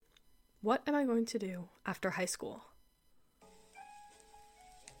What am I going to do after high school?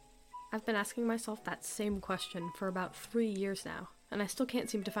 I've been asking myself that same question for about 3 years now, and I still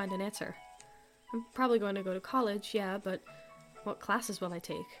can't seem to find an answer. I'm probably going to go to college, yeah, but what classes will I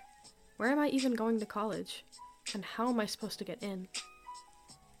take? Where am I even going to college? And how am I supposed to get in?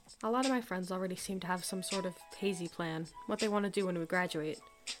 A lot of my friends already seem to have some sort of hazy plan, what they want to do when we graduate.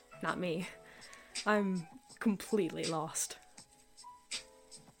 Not me. I'm completely lost.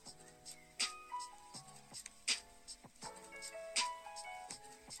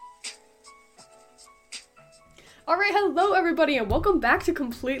 Alright, hello everybody, and welcome back to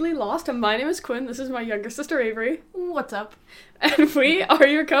Completely Lost, and my name is Quinn, this is my younger sister Avery. What's up? And we are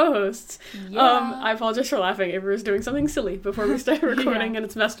your co-hosts. Yeah. I apologize for laughing. Avery was doing something silly before we started recording, and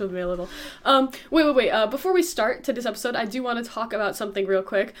it's messed with me a little. Wait. Before we start today's episode, I do want to talk about something real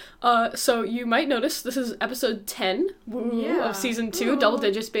quick. So you might notice this is episode 10 of season 2, double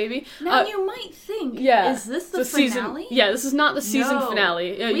digits, baby. Now you might think, is this the Season, finale? this is not the season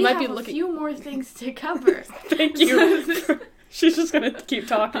finale. We might have a few more things to cover. Thank you. She's just gonna keep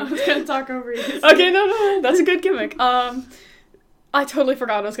talking. I was gonna talk over you. Okay, no, that's a good gimmick. I totally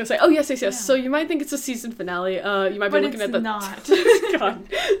forgot what I was gonna say. Oh, yes. Yeah. So you might think it's a season finale. You might be looking at the... not. God.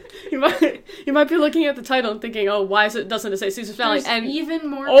 You might be looking at the title and thinking, oh, why doesn't it say season finale? There's even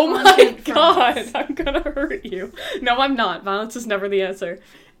more oh my content God, from us. I'm gonna hurt you. No, I'm not. Violence is never the answer.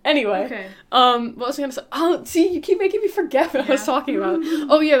 Anyway, Okay. what was I gonna say? Oh, see, you keep making me forget what I was talking about.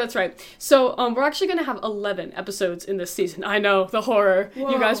 Oh, yeah, that's right. So, we're actually gonna have 11 episodes in this season. I know, the horror. Whoa.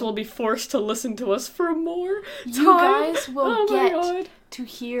 You guys will be forced to listen to us for more time. You guys will Oh my get God. to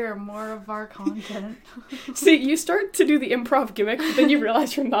hear more of our content. See, you start to do the improv gimmick, but then you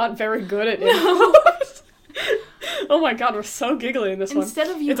realize you're not very good at improv. Oh my God, we're so giggly in this one. Instead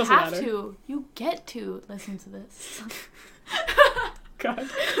of you It doesn't have matter. to, you get to listen to this. God.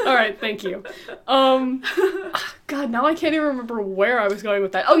 All right, thank you. God, now I can't even remember where I was going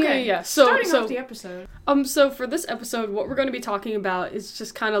with that. Oh, Okay, yeah. So, Starting off the episode. So for this episode, what we're going to be talking about is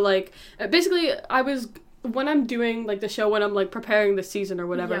just kind of like, basically, when I'm doing, like, the show, when I'm, like, preparing the season or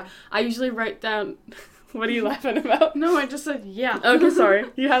whatever, Yeah. I usually write down... What are you laughing about? No, I just said yeah. Okay, sorry.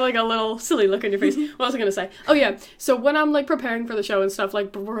 You had, like, a little silly look on your face. What was I gonna say? Oh, yeah. So when I'm, like, preparing for the show and stuff,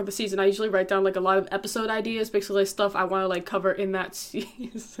 like, before the season, I usually write down, like, a lot of episode ideas, basically stuff I want to, like, cover in that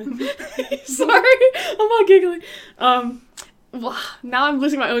season. Sorry, I'm all giggly. Now I'm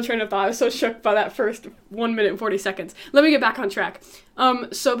losing my own train of thought. I was so shook by that first 1 minute and 40 seconds. Let me get back on track.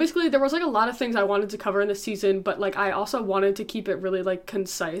 So basically there was, like, a lot of things I wanted to cover in this season, but, like, I also wanted to keep it really, like,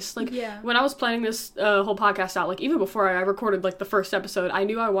 concise. Like, when I was planning this whole podcast out, like, even before I recorded, like, the first episode, I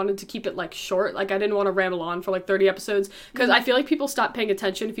knew I wanted to keep it, like, short. Like, I didn't want to ramble on for, like, 30 episodes, because I feel like people stop paying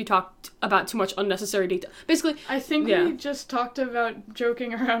attention if you talk about too much unnecessary detail. Basically, I think we just talked about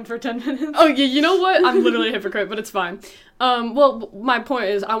joking around for 10 minutes. Oh, yeah, you know what? I'm literally a hypocrite, but it's fine. Well, my point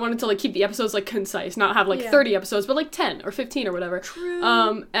is I wanted to, like, keep the episodes, like, concise, not have, like, 30 episodes, but, like, 10 or 15 or whatever. True.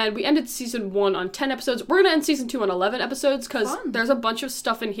 And we ended season 1 on 10 episodes. We're gonna end season 2 on 11 episodes, because there's a bunch of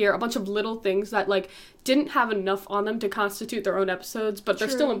stuff in here, a bunch of little things that, like, didn't have enough on them to constitute their own episodes, but they're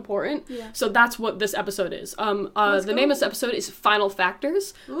still important. Yeah. So that's what this episode is. The name of this episode is Final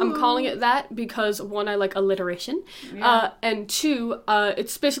Factors. Ooh. I'm calling it that because, 1, I like alliteration, and 2,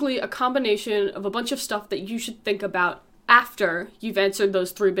 it's basically a combination of a bunch of stuff that you should think about after you've answered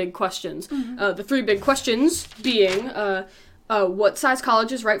those 3 big questions. The 3 big questions being, what size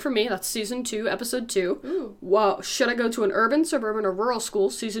college is right for me? That's season 2, episode 2. Ooh. Well, should I go to an urban, suburban, or rural school?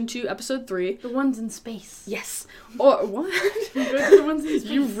 Season 2, episode 3. The ones in space. Yes. Or what? The ones in space.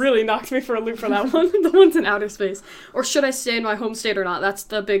 You really knocked me for a loop for that one. The ones in outer space. Or should I stay in my home state or not? That's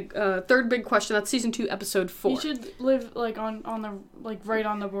the big 3rd big question. That's season 2, episode 4. You should live, like, on the, like, right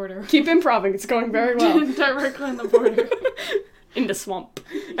on the border. Keep improving. It's going very well. Directly on the border. In the swamp.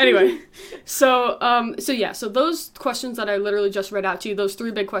 Anyway, so those questions that I literally just read out to you, those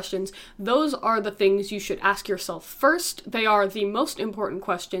 3 big questions, those are the things you should ask yourself first. They are the most important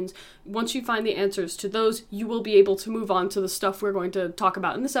questions. Once you find the answers to those, you will be able to move on to the stuff we're going to talk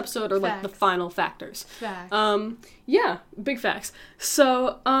about in this episode, or like the final factors. Facts. Yeah, big facts.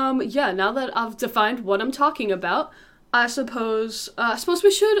 So, now that I've defined what I'm talking about, I suppose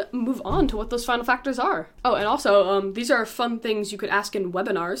we should move on to what those final factors are. Oh, and also, these are fun things you could ask in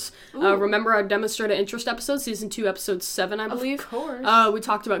webinars. Remember our Demonstrated Interest episode, season 2, episode 7, I believe? Of course. We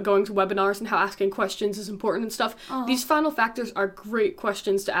talked about going to webinars and how asking questions is important and stuff. These final factors are great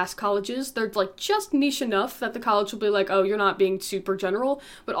questions to ask colleges. They're, like, just niche enough that the college will be like, oh, you're not being super general,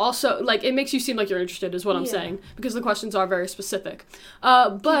 but also, like, it makes you seem like you're interested is what I'm saying, because the questions are very specific.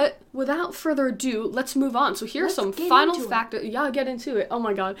 But without further ado, let's move on. So here are some final final into it. factor. Yeah, I'll get into it. Oh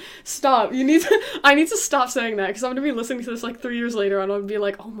my god, stop! I need to stop saying that because I'm gonna be listening to this like 3 years later, and I'll be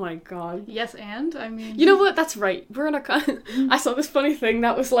like, oh my god. Yes, and I mean, You know what? That's right. We're in a. I saw this funny thing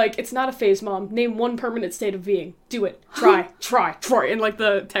that was like, it's not a phase, Mom. Name one permanent state of being. Do it. Try. And like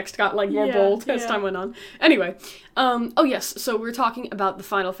the text got like more bold as time went on. Anyway, oh yes. So we're talking about the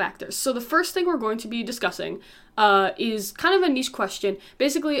final factors. So the first thing we're going to be discussing is kind of a niche question.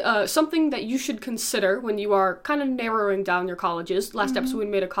 Basically, something that you should consider when you are kind of narrowing down your colleges. Last episode we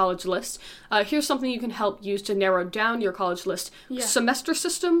made a college list. Here's something you can help use to narrow down your college list. Yeah. Semester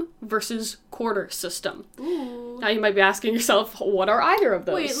system versus quarter system. Ooh. Now you might be asking yourself, what are either of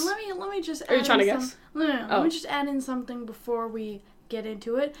those? Wait, let me just. Are you trying to guess? No. Oh. Let me just add in something before we get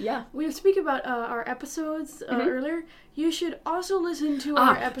into it. Yeah. We speak about our episodes earlier. You should also listen to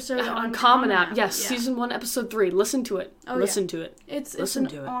our episode on Common App. Yes, season 1, episode 3. Listen to it. Oh, Listen to it. It's Listen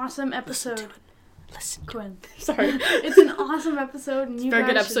an to it. awesome episode. Listen. Quinn. Sorry. It's an awesome episode, and you very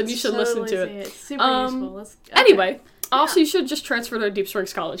guys good episode. You should listen to totally it. see It's super useful. Anyway. Also, you should just transfer to Deep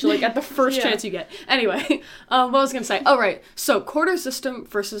Springs College, like, at the first chance you get. Anyway, what was I going to say? Oh, right. So, quarter system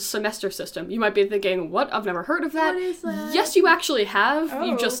versus semester system. You might be thinking, what? I've never heard of that. What is that? Yes, you actually have. Oh.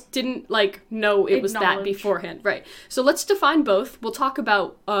 You just didn't, like, know it was that beforehand. Right. So, let's define both. We'll talk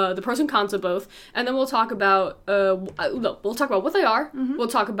about the pros and cons of both, and then we'll talk about, we'll talk about what they are, we'll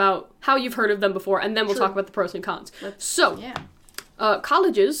talk about how you've heard of them before, and then we'll talk about the pros and cons.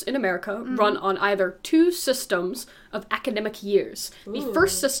 Colleges in America run on either two systems of academic years. Ooh. The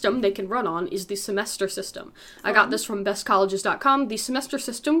first system they can run on is the semester system. I got this from bestcolleges.com. The semester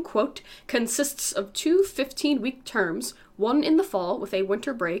system, quote, consists of two 15-week terms, one in the fall with a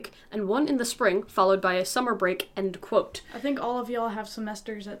winter break, and one in the spring, followed by a summer break, end quote. I think all of y'all have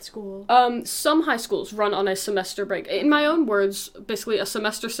semesters at school. Some high schools run on a semester break. In my own words, basically a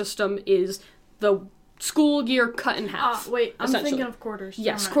semester system is the school year cut in half. Wait, I'm thinking of quarters.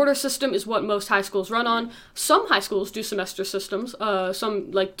 Yes, quarter system is what most high schools run on. Some high schools do semester systems,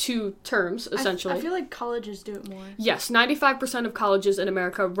 some like 2 terms, essentially. I feel like colleges do it more. Yes, 95% of colleges in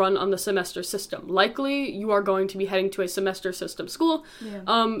America run on the semester system. Likely, you are going to be heading to a semester system school.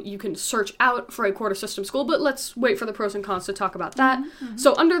 Yeah. You can search out for a quarter system school, but let's wait for the pros and cons to talk about that.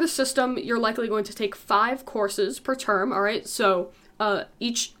 So under the system, you're likely going to take 5 courses per term, all right? So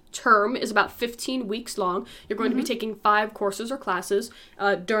each term is about 15 weeks long. You're going to be taking 5 courses or classes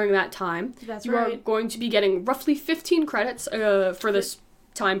during that time. That's you right. are going to be getting roughly 15 credits for this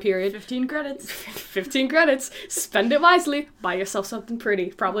time period. 15 credits. 15 credits. Spend it wisely. Buy yourself something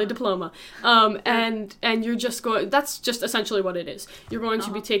pretty, probably a diploma. And you're just going, that's just essentially what it is. You're going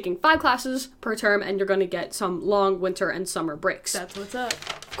to be taking 5 classes per term, and you're going to get some long winter and summer breaks. That's what's up.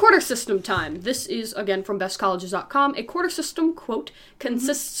 Quarter system time. This is, again, from bestcolleges.com. A quarter system, quote,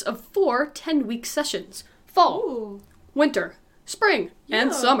 consists of 4 10-week sessions. Fall, Ooh. winter, spring,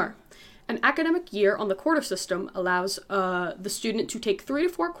 and Yeah. summer. An academic year on the quarter system allows the student to take 3 to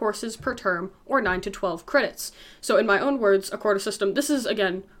 4 courses per term, or 9 to 12 credits. So in my own words, a quarter system, this is,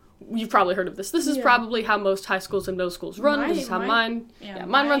 again, you've probably heard of this. This is probably how most high schools and middle schools run. This is how mine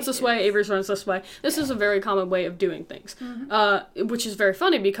runs this way, Avery's runs this way. This is a very common way of doing things, which is very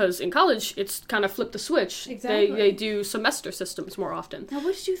funny because in college, it's kind of flipped the switch. Exactly. They do semester systems more often. Now,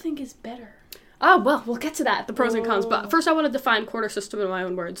 which do you think is better? Oh, well, we'll get to that, the pros and cons. But first I want to define quarter system in my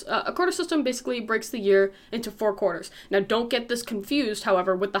own words. A quarter system basically breaks the year into 4 quarters. Now, don't get this confused,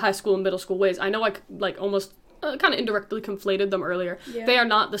 however, with the high school and middle school ways. I know I, like, almost kind of indirectly conflated them earlier. Yeah. They are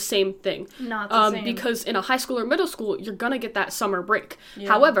not the same thing. Not the same. Because in a high school or middle school, you're going to get that summer break. Yeah.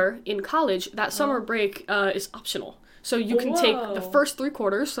 However, in college, that summer break is optional. So you can take the first 3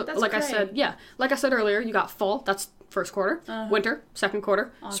 quarters. So, That's like great. I said earlier, you got fall, that's first quarter, winter, second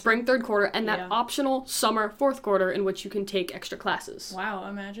quarter, spring, third quarter, and that optional summer, fourth quarter, in which you can take extra classes. Wow,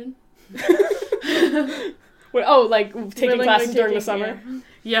 imagine. Taking classes during the summer?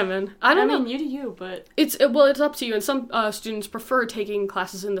 Yeah, man. I don't know. mean, you do you, but... It's up to you, and some students prefer taking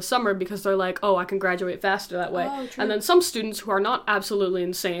classes in the summer because they're like, oh, I can graduate faster that way. Oh, true. And then some students who are not absolutely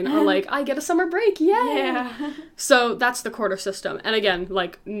insane are like, I get a summer break, yay! Yeah. So that's the quarter system. And again,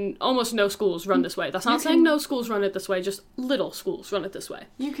 like, almost no schools run this way. That's not saying no schools run it this way, just little schools run it this way.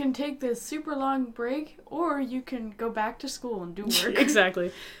 You can take this super long break, or you can go back to school and do work.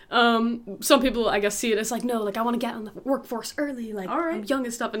 Exactly. Some people, I guess, see it as like, no, like, I want to get on the workforce early, like, All right. I'm young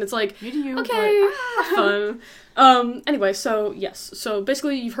and stuff, and it's like, You do you, okay, but- have fun. Anyway, so, yes. So,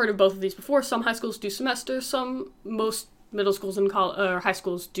 basically, you've heard of both of these before. Some high schools do semesters, most middle schools and high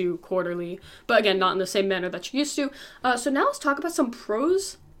schools do quarterly, but again, not in the same manner that you're used to. So now let's talk about some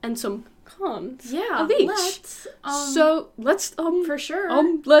pros and some cons Yeah, of each. let's. So let's For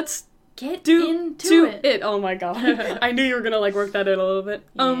sure. let's Get Do into it. Oh my god. I knew you were gonna like work that in a little bit.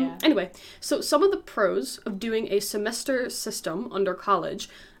 Yeah. Anyway, so some of the pros of doing a semester system under college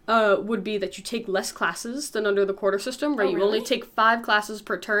would be that you take less classes than under the quarter system, right? Oh, You really? only take 5 classes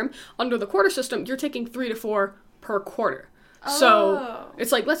per term. Under the quarter system, you're taking 3 to 4 per quarter. So Oh.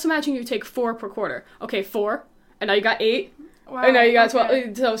 it's like, let's imagine you take 4 per quarter. Okay, 4, and now you got 8, Wow. and now you got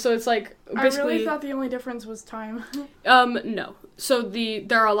okay. 12. So it's like basically. I really thought the only difference was time. No. So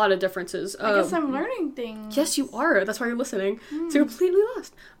there are a lot of differences. I guess I'm learning things. Yes, you are. That's why you're listening. So you're completely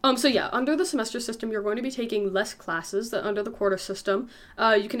lost. So yeah, under the semester system, you're going to be taking less classes than under the quarter system.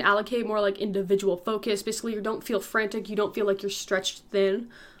 You can allocate more like individual focus. Basically, you don't feel frantic. You don't feel like you're stretched thin.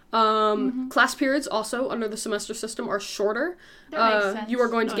 Class periods also under the semester system are shorter. That makes sense. You are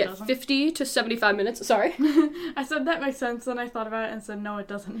going No, to it get doesn't. 50 to 75 minutes. Sorry. I said that makes sense, then I thought about it and said no, it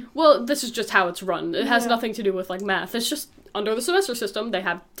doesn't. Well, this is just how it's run. It has Yeah. nothing to do with like math. It's just under the semester system, they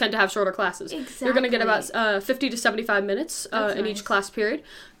tend to have shorter classes. You're going to get about 50 to 75 minutes That's in nice. each class period.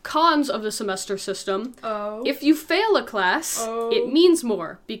 Cons of the semester system: Oh. if you fail a class, it means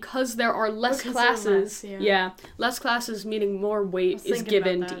more because there are less Because classes. they're less, yeah. Less classes meaning more weight was is thinking about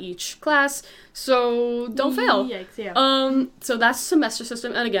given that. to each class. So don't fail. Yikes, yeah. So that's semester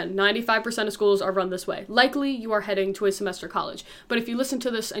system, and again, 95% of schools are run this way. Likely, you are heading to a semester college. But if you listen to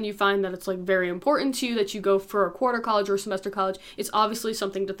this and you find that it's like very important to you that you go for a quarter college or a semester college, it's obviously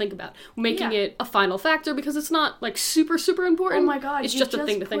something to think about. Making Yeah. it a final factor because it's not like super important. Oh my god, it's you just a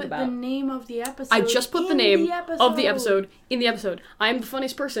thing to think put about. the name of the episode. I just put the in name the of the episode in the episode. I am the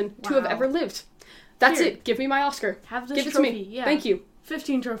funniest person to have Wow. ever lived. That's Here. it. Give me my Oscar. Have this Give it trophy. to me. Yeah. Thank you.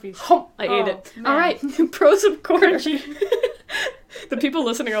 15 trophies. Oh, I ate Oh, it. man. All right. Pros of quarter. Crunchy. The people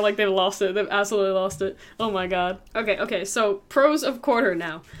listening are like, they've lost it. They've absolutely lost it. Oh my god. Okay, so pros of quarter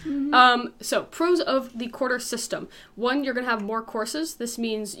now. So pros of the quarter system. 1, you're going to have more courses. This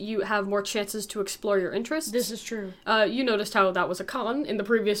means you have more chances to explore your interests. This is true. You noticed how that was a con in the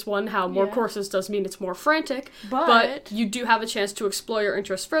previous one, how more Yeah. courses does mean it's more frantic. But you do have a chance to explore your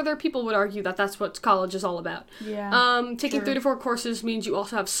interests further. People would argue that that's what college is all about. Yeah. Taking True. 3 to 4 courses means you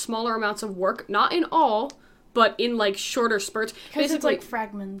also have smaller amounts of work, not in all, but in like shorter spurts. Because it's like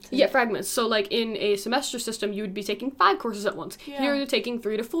fragmented. Yeah, fragments. So like in a semester system, you would be taking 5 courses at once. Yeah. Here you're taking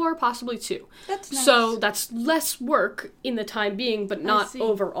 3 to 4, possibly 2. That's nice. So that's less work in the time being, but not see.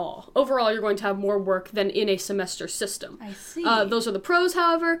 overall. Overall, you're going to have more work than in a semester system. I see. Those are the pros,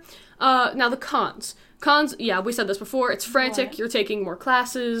 however. Now the cons. Cons, yeah, we said this before. It's frantic. What? You're taking more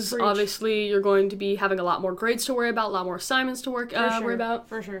classes. Preach. Obviously, you're going to be having a lot more grades to worry about, a lot more assignments to worry about.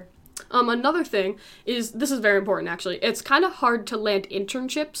 For sure. Another thing is, this is very important actually, it's kind of hard to land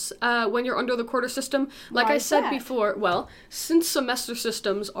internships when you're under the quarter system. Like Why I is said that? before, well, since semester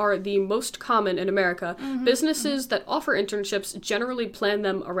systems are the most common in America, businesses that offer internships generally plan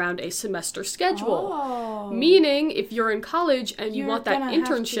them around a semester schedule. Oh. Meaning, if you're in college and you You're want that gonna have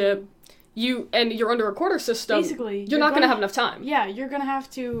internship, you're under a quarter system, Basically, you're not going to have enough time. Yeah, you're gonna have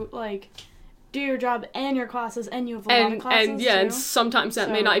to, like, do your job and your classes, and you have a lot of classes, and yeah, too. and sometimes that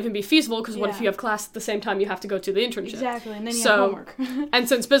may So- not even be feasible because what if Yeah. you have class at the same time you have to go to the internship? Exactly, and then you So- have homework. And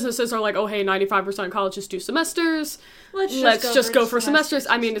since businesses are like, oh hey, 95% of colleges do semesters, Let's let's just go for semesters.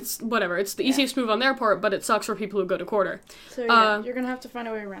 I mean, it's whatever. It's the easiest move on their part, but it sucks for people who go to quarter. So yeah, you're gonna have to find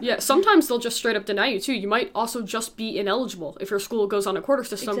a way around Yeah, it. sometimes they'll just straight up deny you too. You might also just be ineligible if your school goes on a quarter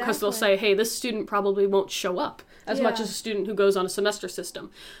system because they'll say, Exactly. hey, this student probably won't show up as much Yeah. as a student who goes on a semester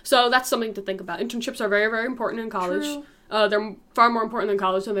system. So that's something to think about. Internships are very, very important in college. True. They're far more important than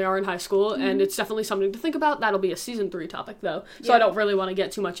college than they are in high school, Mm-hmm. and it's definitely something to think about. That'll be a season 3 topic though, so Yeah. I don't really want to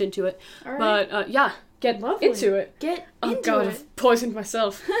get too much into it. All right. But yeah, get Lovely. into it. Get Oh into god, it. I've poisoned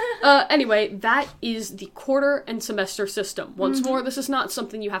myself. Anyway, that is the quarter and semester system. Once Mm-hmm. more, this is not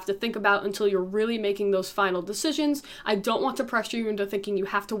something you have to think about until you're really making those final decisions. I don't want to pressure you into thinking you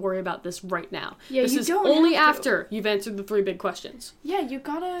have to worry about this right now. Yeah, this you is don't only have to. after you've answered the 3 big questions. Yeah, you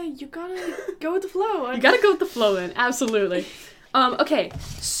gotta go with the flow. You gotta go with the flow then, absolutely. Okay,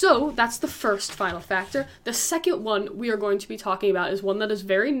 so that's the first final factor. The second one we are going to be talking about is one that is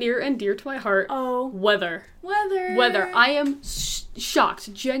very near and dear to my heart. Oh, Weather. weather. I am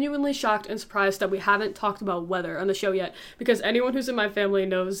shocked, genuinely shocked and surprised that we haven't talked about weather on the show yet, because anyone who's in my family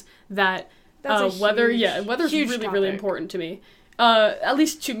knows that That's a weather's huge really, really topic. important to me. At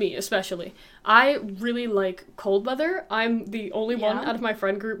least to me, especially. I really like cold weather. I'm the only one Yeah? out of my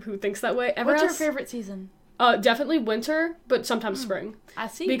friend group who thinks that way. What's Everyone your else, favorite season? definitely winter, but sometimes spring. I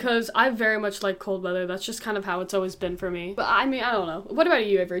see. Because I very much like cold weather. That's just kind of how it's always been for me. But I mean, I don't know. What about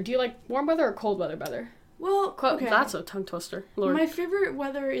you, Avery? Do you like warm weather or cold weather better? Well, okay. That's a tongue twister. Lord. My favorite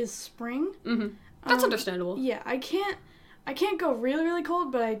weather is spring. That's understandable. Yeah, I I can't go really, really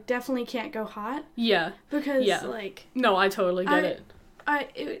cold, but I definitely can't go hot. Yeah. Because, Yeah. like... No, I totally get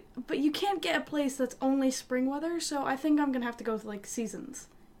it. But you can't get a place that's only spring weather, so I think I'm gonna have to go with, like, seasons.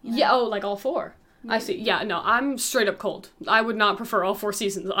 You know? Yeah, oh, like all 4. I see. Yeah, no, I'm straight up cold. I would not prefer all 4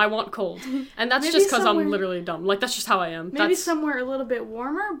 seasons. I want cold. And that's just because I'm literally dumb. Like, that's just how I am. Maybe somewhere a little bit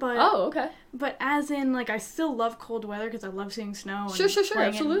warmer, but... Oh, okay. But as in, like, I still love cold weather because I love seeing snow and Sure,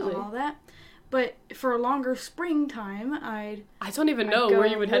 absolutely. And all that. But for a longer springtime, I don't even know where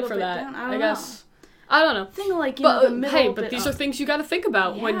you would head for that. I guess. I don't know. Think like the middle. But these are things you got to think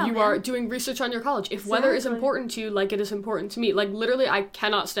about when you are doing research on your college. If weather is important to you, like it is important to me. Like literally, I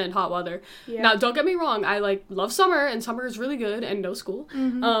cannot stand hot weather. Yeah. Now, don't get me wrong. I like love summer, and summer is really good, and no school,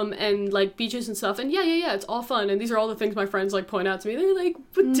 and like beaches and stuff. And yeah, it's all fun. And these are all the things my friends like point out to me. They're like,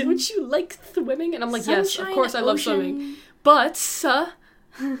 "But don't you like swimming?" And I'm like, "Yes, of course I love swimming, but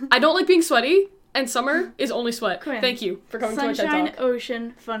I don't like being sweaty." And summer is only sweat. Quinn, thank you for coming to my TED Talk. Sunshine,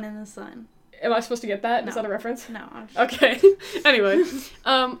 ocean, fun in the sun. Am I supposed to get that? No. Is that a reference? No. Okay. Anyway.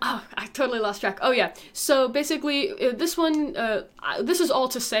 I totally lost track. Oh, yeah. So, basically, this one, this is all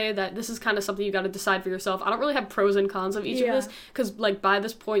to say that this is kind of something you got to decide for yourself. I don't really have pros and cons of each of this, because, like, by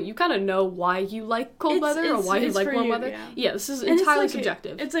this point, you kind of know why you like cold weather or why you like warm weather. Yeah, this is entirely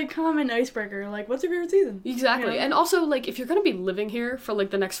subjective. It's a common icebreaker. Like, what's your favorite season? Exactly. You know? And also, like, if you're going to be living here for, like,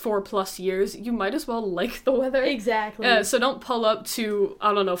 the next 4+ years, you might as well like the weather. Exactly. So don't pull up to,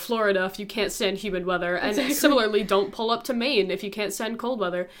 I don't know, Florida if you can't stand humid weather, and similarly don't pull up to Maine if you can't stand cold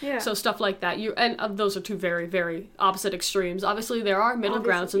weather. Yeah. So stuff like that. Those are two very, very opposite extremes. Obviously there are middle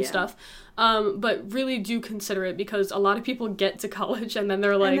grounds and stuff, but really do consider it, because a lot of people get to college and then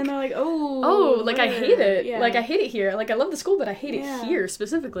they're like, like I hate it. Yeah. Like I hate it here. Like I love the school, but I hate it here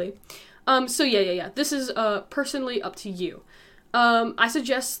specifically. So yeah. This is personally up to you. I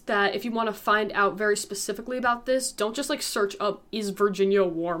suggest that if you want to find out very specifically about this, don't just, like, search up, is Virginia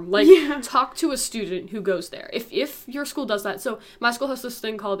warm? Like, talk to a student who goes there. If your school does that. So, my school has this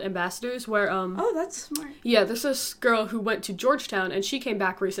thing called ambassadors where, Oh, that's smart. Yeah, there's this girl who went to Georgetown, and she came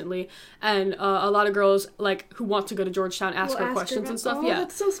back recently, and a lot of girls, like, who want to go to Georgetown ask her questions and stuff. Oh, yeah,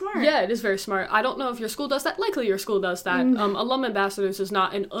 that's so smart. Yeah, it is very smart. I don't know if your school does that. Likely your school does that. Alum ambassadors is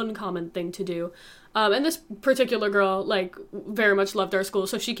not an uncommon thing to do. And this particular girl, like, very much loved our school,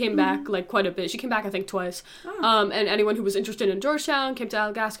 so she came back, like, quite a bit. She came back, I think, twice. Oh. And anyone who was interested in Georgetown came to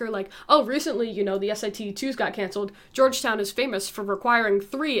ask her, like, oh, recently, you know, the SAT-2s got canceled. Georgetown is famous for requiring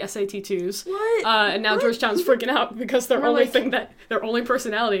 3 SAT-2s. What? And now Georgetown's freaking out because their only their only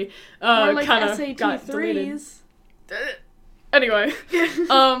personality, kind of got deleted. Anyway,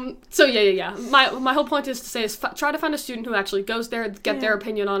 so yeah. My whole point is to say is try to find a student who actually goes there, get their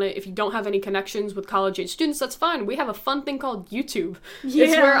opinion on it. If you don't have any connections with college-age students, that's fine. We have a fun thing called YouTube. Yeah,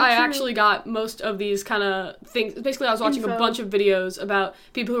 it's where I actually got most of these kind of things. Basically, I was watching a bunch of videos about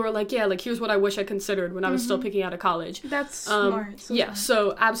people who were like, here's what I wish I considered when I was still picking out of college. That's smart.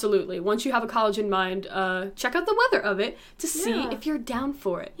 So absolutely. Once you have a college in mind, check out the weather of it to see if you're down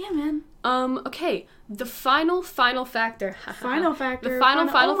for it. Yeah, man. Okay. The final factor. Final factor. The final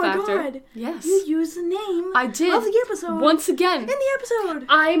oh my factor. God. Yes. You used the name. I did. Of the episode. Once again. In the episode.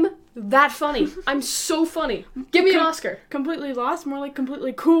 I'm that funny. I'm so funny. Give me an Oscar. Completely lost, more like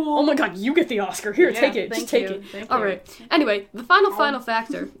completely cool. Oh my God, you get the Oscar. Here, take it. Just take it. All right. Anyway, the final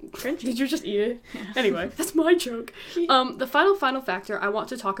factor. Did you just eat it? Yeah. Anyway, that's my joke. The final factor I want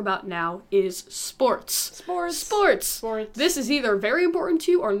to talk about now is sports. Sports. This is either very important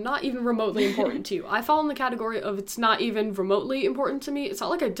to you or not even remotely important to you. I fall in the category of it's not even remotely important to me. It's not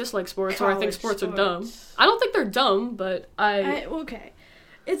like I dislike sports or I think sports are dumb. I don't think they're dumb, but okay.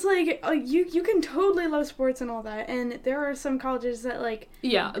 It's like, you can totally love sports and all that, and there are some colleges that, like...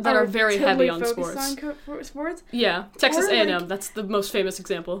 Yeah, that are very heavy on sports. Sports. Yeah, Texas A&M, that's the most famous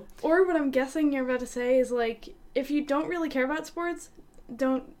example. Or what I'm guessing you're about to say is, like, if you don't really care about sports,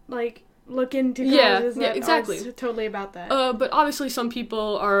 don't, like... look into colleges that exactly. are totally about that. But obviously some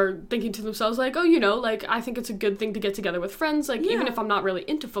people are thinking to themselves, like, oh, you know, like, I think it's a good thing to get together with friends. Like, even if I'm not really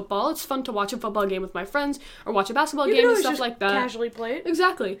into football, it's fun to watch a football game with my friends or watch a basketball game and stuff like that. Casually play it.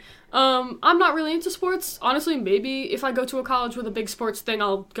 Exactly. I'm not really into sports. Honestly, maybe if I go to a college with a big sports thing,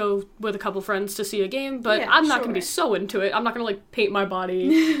 I'll go with a couple friends to see a game, but I'm not going to be so into it. I'm not going to, like, paint my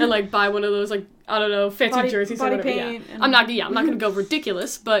body and, like, buy one of those, like, I don't know, fancy jerseys or whatever. Paint I'm not going to go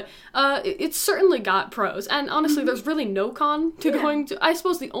ridiculous, but it's certainly got pros. And honestly, there's really no con to going to. I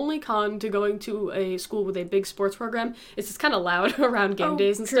suppose the only con to going to a school with a big sports program is it's kind of loud around game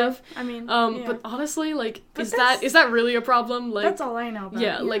days and stuff. I mean, but honestly, like, is that really a problem? Like, that's all I know about.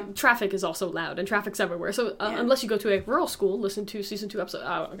 Yeah, like traffic is also loud, and traffic's everywhere. So unless you go to a rural school, listen to season 2 episode.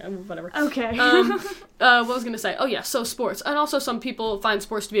 Whatever. Okay. What was I gonna say? Oh yeah, so sports, and also some people find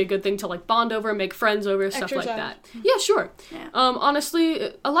sports to be a good thing to like bond over, make friends over, stuff like that. Yeah, sure. Yeah.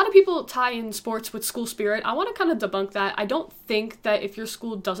 Honestly, a lot of people tie in sports with school spirit. I want to kind of debunk that. I don't think that if your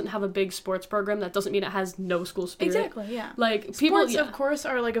school doesn't have a big sports program, that doesn't mean it has no school spirit. Exactly. Yeah. Like sports, of course,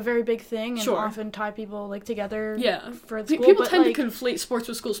 are like a very big thing, and often tie people like together. Yeah. For the school, people tend to conflate sports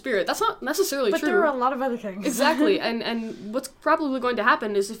with school spirit. That's not necessarily true. But there are a lot of other things. Exactly. And what's probably going to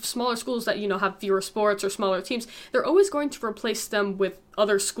happen is if smaller schools that have fewer sports or smaller teams, they're always going to replace them with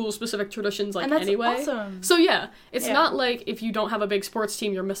other school-specific traditions, like, and that's anyway. Awesome. So, it's not like if you don't have a big sports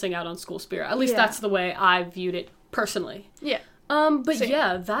team, you're missing out on school spirit. At least that's the way I viewed it personally. Yeah. But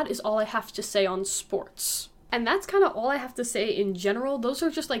that is all I have to say on sports. And that's kind of all I have to say in general. Those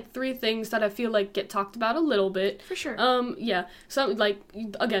are just, like, 3 things that I feel like get talked about a little bit. For sure. So, like,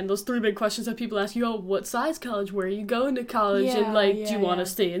 again, those 3 big questions that people ask you, what size college? Where are you going to college? And, like, do you want to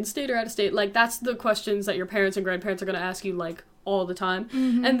stay in state or out of state? Like, that's the questions that your parents and grandparents are going to ask you, like, all the time.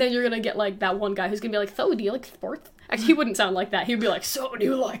 Mm-hmm. And then you're going to get, like, that one guy who's going to be like, so, do you like sports? Actually, he wouldn't sound like that. He'd be like, so, do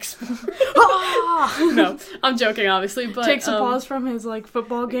you like sports? No, I'm joking, obviously, but... Takes a pause from his, like,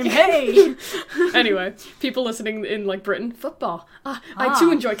 football game. Hey! Anyway, people listening in, like, Britain, football. I,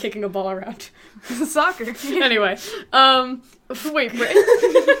 too, enjoy kicking a ball around. Soccer. Anyway, wait.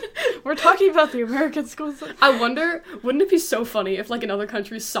 We're talking about the American schools. I wonder, wouldn't it be so funny if, like, in other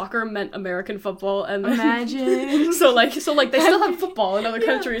countries, soccer meant American football, and then... Imagine. so they still have football in other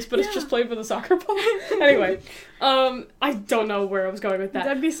countries, but it's just played with a soccer ball. Anyway, I don't know where I was going with that.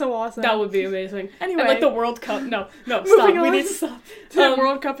 That'd be so awesome. That would be amazing. Anyway. And, like, the World Cup. No, stop. We need to stop. The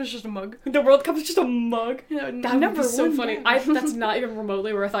World Cup is just a mug. The World Cup is just a mug? That would be so funny. That's not even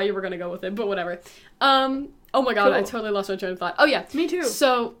remotely where I thought you were going to go with it, but whatever. Oh my god, cool. I totally lost my train of thought. Oh yeah. Me too.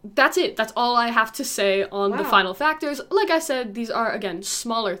 So, that's it. That's all I have to say on the final factors. Like I said, these are, again,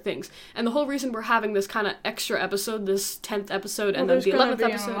 smaller things. And the whole reason we're having this kind of extra episode, this 10th episode, and then the 11th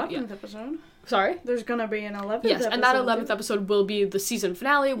episode. 11th episode. Sorry? There's gonna be an 11th episode. Yes, and that 11th episode will be the season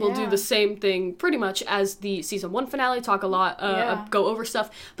finale. We'll do the same thing pretty much as the season 1 finale, talk a lot, go over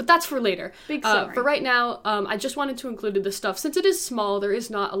stuff, but that's for later. Big summary. For right now, I just wanted to include this stuff. Since it is small, there is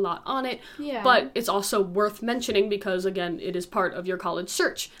not a lot on it, but it's also worth mentioning because, again, it is part of your college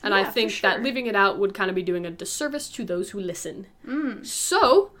search, and I think that leaving it out would kind of be doing a disservice to those who listen.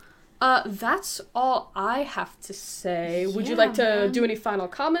 So... that's all I have to say. Would you like to do any final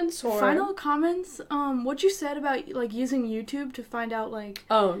comments? Or final comments? What you said about, like, using YouTube to find out, like,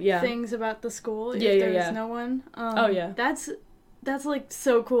 things about the school if there's no one. That's like,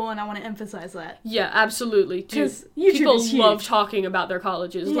 so cool, and I want to emphasize that. Yeah, absolutely. Because people love talking about their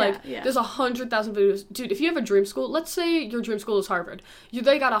colleges. There's 100,000 videos. Dude, if you have a dream school, let's say your dream school is Harvard.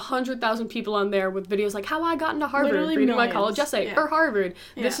 They got 100,000 people on there with videos like, how I got into Harvard, reading my college essay, or Harvard,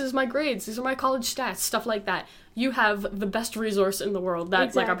 this is my grades, these are my college stats, stuff like that. You have the best resource in the world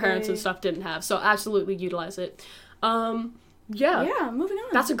that, like, our parents and stuff didn't have. So absolutely utilize it. Yeah, moving on.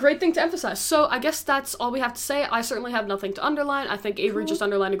 That's a great thing to emphasize. So I guess that's all we have to say. I certainly have nothing to underline. I think Avery just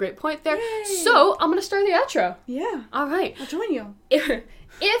underlined a great point there. Yay. So I'm going to start the outro. Yeah. All right. I'll join you.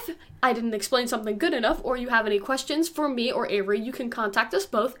 If I didn't explain something good enough, or you have any questions for me or Avery, you can contact us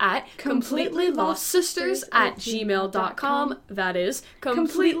both at completelylostsisters@gmail.com. That is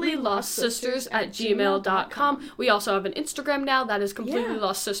completelylostsisters@gmail.com. We also have an Instagram now. That is Completely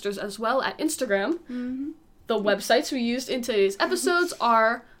Lost Sisters as well at Instagram. Mm-hmm. The websites we used in today's episodes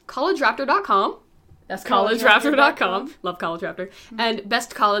are collegeraptor.com. That's collegeraptor.com. Love College Raptor. And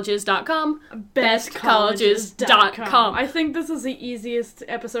bestcolleges.com. Bestcolleges.com. I think this is the easiest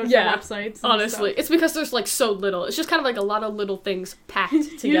episode for websites. Honestly. It's because there's, like, so little. It's just kind of like a lot of little things packed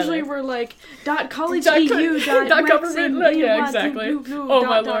together. Usually we're like, .college.eu.government. Yeah, exactly. Oh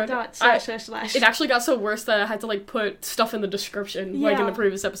my lord. // It actually got so worse that I had to, like, put stuff in the description, like in the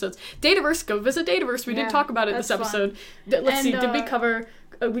previous episodes. Dataverse, go visit Dataverse. We didn't talk about it this episode. Let's see, did we cover...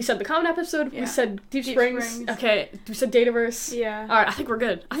 we said the common episode, we said Deep Springs. Okay, we said Dataverse. Yeah. Alright, I think we're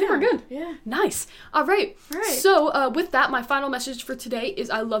good. I think we're good. Yeah. Nice. Alright. So, with that, my final message for today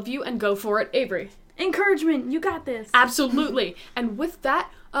is I love you and go for it, Avery. Encouragement, you got this. Absolutely. And with that,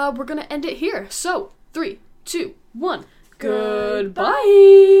 we're gonna end it here. So, 3, 2, 1. Goodbye.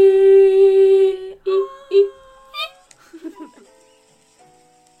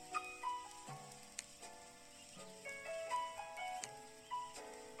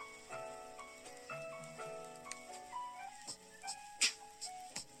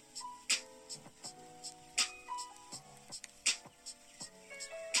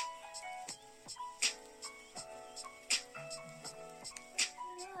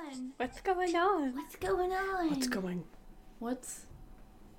 What's going on? What's going on? What's